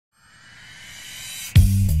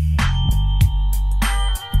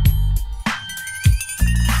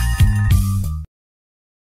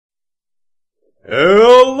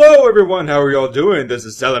everyone, how are y'all doing? This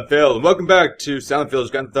is Silent Phil, and welcome back to Silent Phil's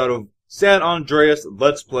Grand Theft Auto San Andreas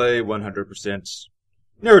Let's Play 100%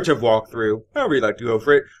 narrative walkthrough, however you like to go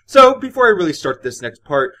for it. So, before I really start this next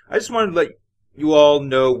part, I just wanted to let you all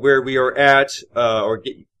know where we are at,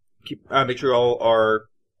 make sure you all are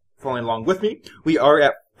following along with me. We are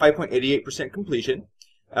at 5.88% completion.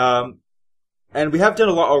 And we have done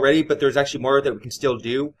a lot already, but there's actually more that we can still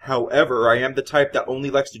do. However, I am the type that only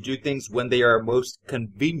likes to do things when they are most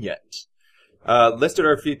convenient. Listed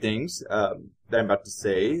are a few things that I'm about to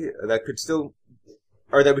say that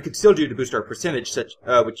we could still do to boost our percentage,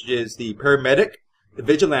 which is the paramedic, the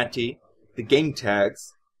vigilante, the game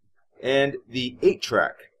tags, and the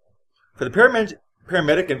 8-track. For the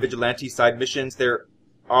paramedic and vigilante side missions, there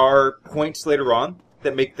are points later on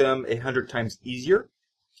that make them 100 times easier.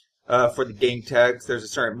 For the game tags, there's a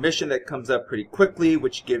certain mission that comes up pretty quickly,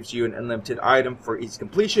 which gives you an unlimited item for each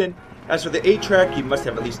completion. As for the 8-track, you must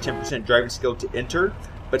have at least 10% driving skill to enter,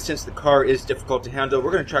 but since the car is difficult to handle,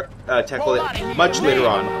 we're going to tackle it much later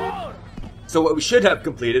on. So what we should have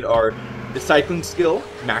completed are the cycling skill,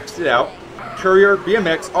 maxed it out, courier,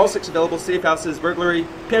 BMX, all 6 available safe houses, burglary,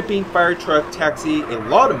 pimping, fire truck, taxi, a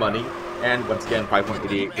lot of money, and once again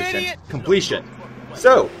 5.88% completion.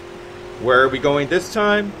 So, where are we going this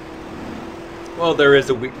time? Well, there is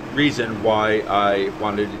a reason why I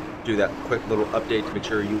wanted to do that quick little update to make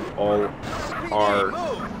sure you all are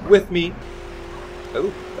with me.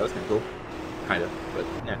 Oh, that was kind of cool. Kind of, but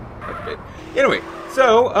yeah, okay. Anyway,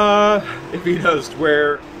 so, if you noticed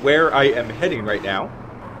where I am heading right now,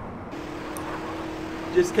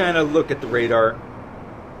 just kind of look at the radar.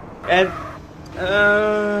 And,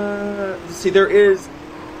 see, there is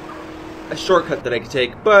a shortcut that I can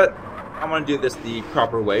take, but I want to do this the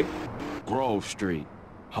proper way. Grove Street.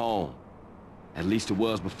 Home. At least it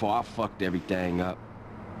was before I fucked everything up.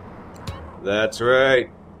 That's right.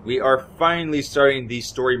 We are finally starting these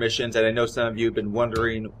story missions, and I know some of you have been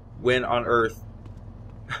wondering when on earth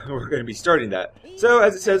we're going to be starting that. So,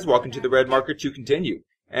 as it says, walk into the red marker to continue.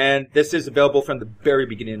 And this is available from the very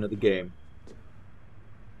beginning of the game.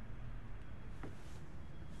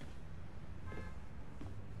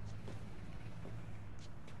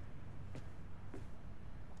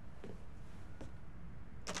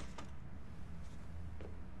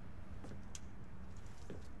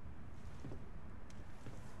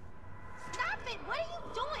 What are you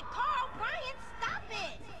doing, Carl? Brian, stop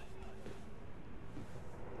it!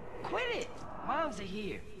 Quit it! Moms are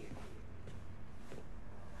here.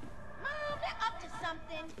 Mom, they're up to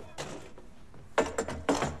something.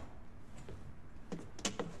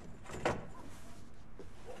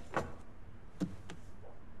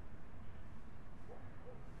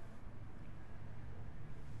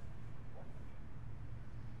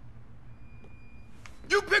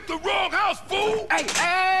 You picked the wrong house, fool!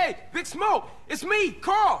 Hey! Big Smoke! It's me,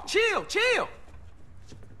 Carl! Chill!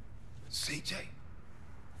 CJ?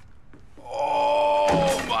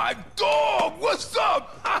 Oh, my dog! What's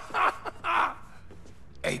up?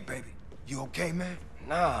 Hey, baby. You okay, man?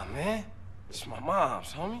 Nah, man. It's my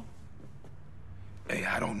mom's, homie. Hey,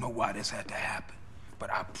 I don't know why this had to happen,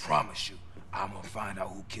 but I promise you, I'm gonna find out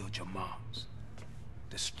who killed your moms.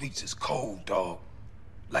 The streets is cold, dog.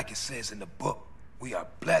 Like it says in the book, we are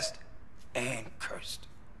blessed and cursed.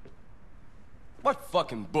 What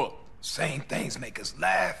fucking book? Same things make us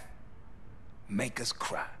laugh, make us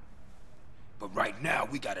cry. But right now,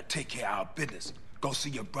 we gotta take care of our business. Go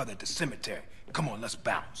see your brother at the cemetery. Come on, let's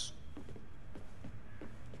bounce.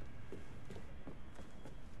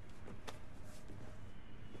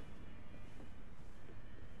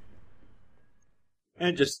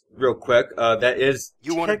 And just real quick, that is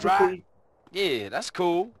You wanna drive? Yeah, that's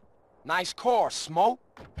cool. Nice car, Smoke.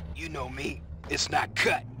 You know me. It's not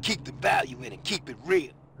cut. Keep the value in it. Keep it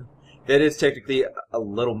real. that is technically a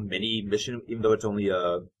little mini mission, even though it's only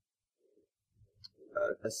a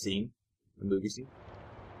scene, a movie scene.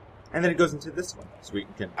 And then it goes into this one, Sweet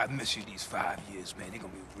Kendl. I've missed you these 5 years, man. They're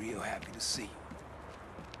gonna be real happy to see you.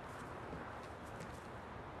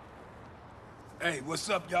 Hey, what's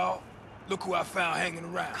up, y'all? Look who I found hanging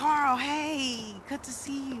around. Carl, hey, good to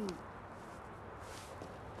see you.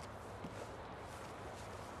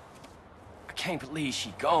 I can't believe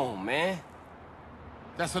she gone, man.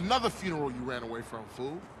 That's another funeral you ran away from,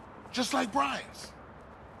 fool. Just like Brian's.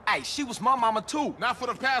 Hey, she was my mama too. Not for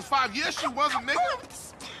the past 5 years she wasn't,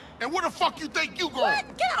 nigga. And where the fuck you think you going?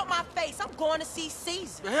 What? Get out my face. I'm going to see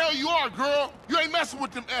Caesar. The hell you are, girl. You ain't messing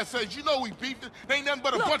with them essays. You know we beefed it. They ain't nothing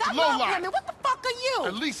but a Look, bunch I of love lowlife. women. What the fuck are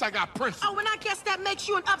At you? least I got principles. Oh, and I guess that makes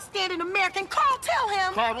you an upstanding American. Carl, tell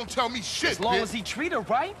him. Carl, don't tell me shit, As long bitch. as he treat her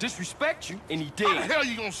right, disrespect you, and he How the did. hell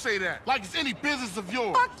you gonna say that? Like it's any business of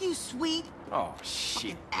yours. Fuck you, sweet. Oh,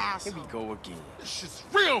 shit. Here Asshole. we go again. This shit's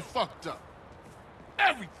real fucked up.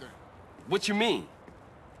 Everything. What you mean?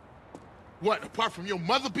 What, apart from your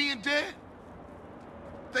mother being dead?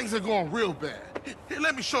 Things are going real bad. Here,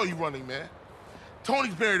 let me show you running, man.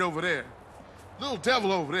 Tony's buried over there. Little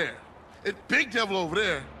devil over there. And big devil over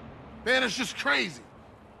there. Man, it's just crazy.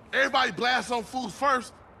 Everybody blasts on food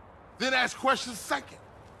first, then ask questions second.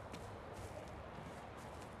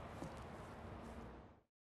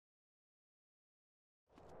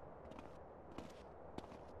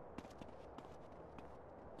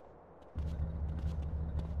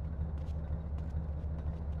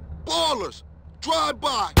 Ballers!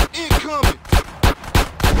 Drive-by! Incoming!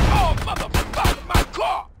 Oh, motherfucker, my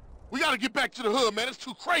car! We gotta get back to the hood, man. It's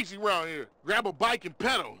too crazy around here. Grab a bike and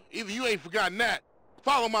pedal. Either you ain't forgotten that.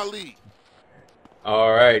 Follow my lead.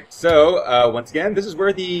 Alright, so, once again, this is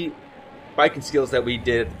where the biking skills that we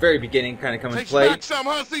did at the very beginning kind of come into Takes play. back some,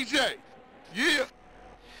 huh, CJ? Yeah.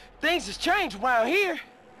 Things has changed around here.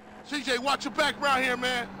 CJ, watch your back around here,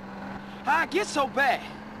 man. How I get so bad?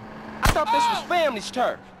 I thought this was family's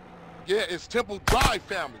turf. Yeah, it's Temple Drive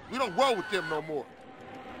family. We don't roll with them no more.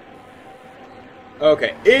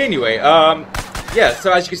 Okay, anyway, yeah,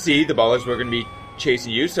 so as you can see, the ballers were going to be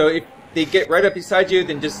chasing you, so if they get right up beside you,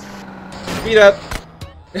 then just speed up.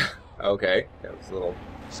 Okay, that was a little...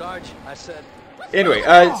 Sarge, I said... Anyway,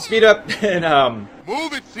 speed up and,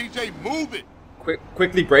 Move it, CJ, move it.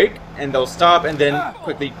 quickly brake, and they'll stop, and then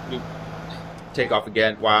quickly take off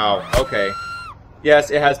again. Wow, okay.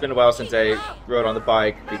 Yes, it has been a while since I rode on the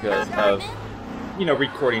bike because of, you know,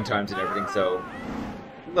 recording times and everything, so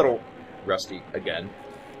a little rusty again,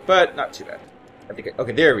 but not too bad. I think,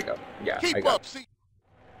 okay, there we go. Yeah, I Keep got up, see.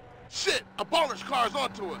 Shit, a baller's car's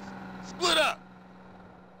onto us. Split up.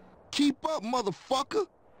 Keep up, motherfucker!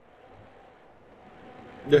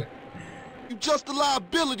 it. You just a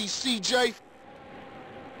liability, CJ!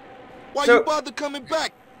 Why So- you bother coming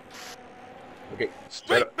back? Okay,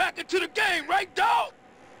 Straight back into the game, right, dog?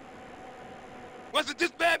 Wasn't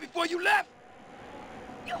this bad before you left?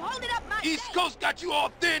 You hold it up my East face. Coast got you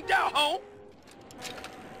all thinned out, home.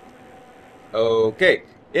 okay.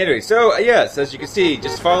 Anyway, so, yes, as you can see,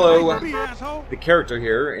 just follow the character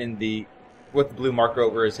here in the... with the blue marker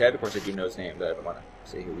over his head. Of course, I do know his name, but I don't want to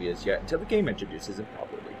say who he is yet until the game introduces him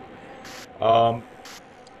properly.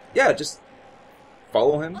 Yeah, just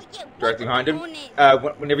follow him directly behind him.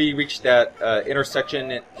 Whenever you reach that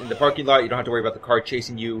intersection in the parking lot, you don't have to worry about the car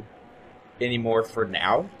chasing you anymore for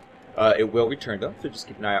now. It will return though, so just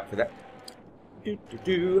keep an eye out for that.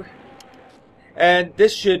 And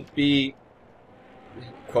this should be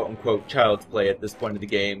quote-unquote child's play at this point of the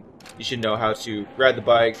game. You should know how to ride the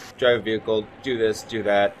bike, drive a vehicle, do this, do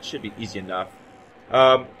that. Should be easy enough.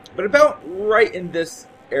 But about right in this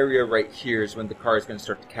area right here is when the car is going to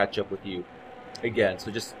start to catch up with you again. So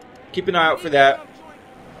just keep an eye out for that.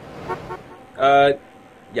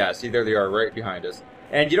 Yeah, see, there they are, right behind us.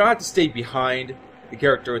 And you don't have to stay behind the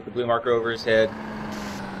character with the blue marker over his head.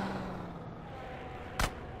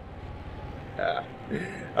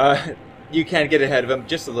 You can get ahead of him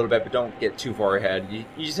just a little bit, but don't get too far ahead. You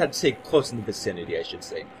just have to stay close in the vicinity, I should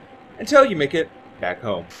say, until you make it back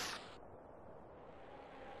home.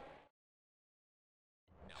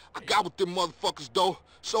 I got with them motherfuckers, though.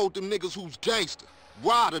 Sold them niggas who's gangster.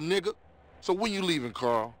 Rider, nigga. So when you leaving,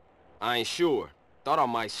 Carl? I ain't sure. Thought I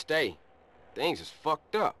might stay. Things is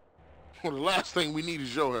fucked up. Well, the last thing we need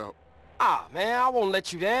is your help. Ah, man, I won't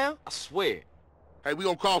let you down. I swear. Hey, we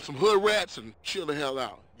gonna call some hood rats and chill the hell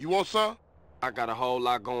out. You want some? I got a whole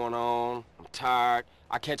lot going on. I'm tired.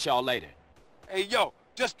 I'll catch y'all later. Hey, yo,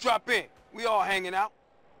 just drop in. We all hanging out.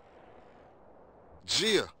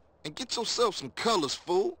 Gia, and get yourself some colors,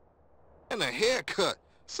 fool. And a haircut.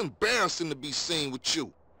 It's embarrassing to be seen with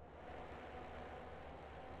you.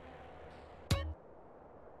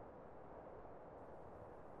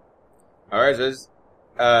 Alright,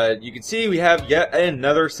 so you can see we have yet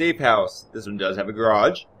another safe house. This one does have a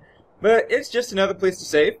garage, but it's just another place to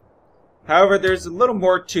save. However, there's a little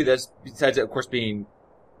more to this, besides it, of course, being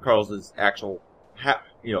Carl's actual,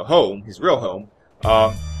 home, his real home.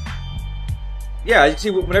 Yeah, you can see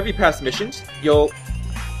whenever you pass missions,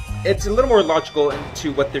 it's a little more logical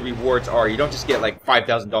into what the rewards are. You don't just get like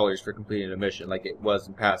 $5,000 for completing a mission like it was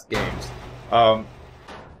in past games.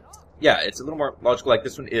 Yeah, it's a little more logical. Like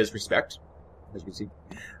this one is respect, as you can see.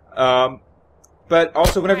 But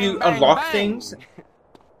also, whenever you Bang, unlock bang. things,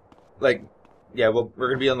 like, yeah, well, we're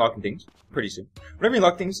going to be unlocking things pretty soon. Whenever you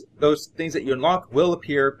unlock things, those things that you unlock will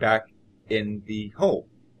appear back in the hole.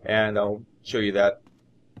 And I'll show you that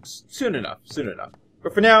soon enough.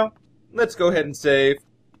 But for now, let's go ahead and save.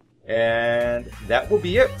 And that will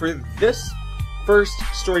be it for this first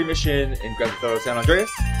story mission in Grand Theft Auto San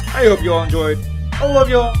Andreas. I hope you all enjoyed. I love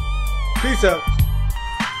you all. Peace out.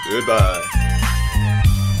 Goodbye.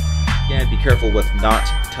 And be careful with not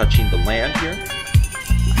touching the land here,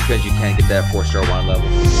 because you can get that 4-star 1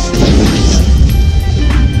 level.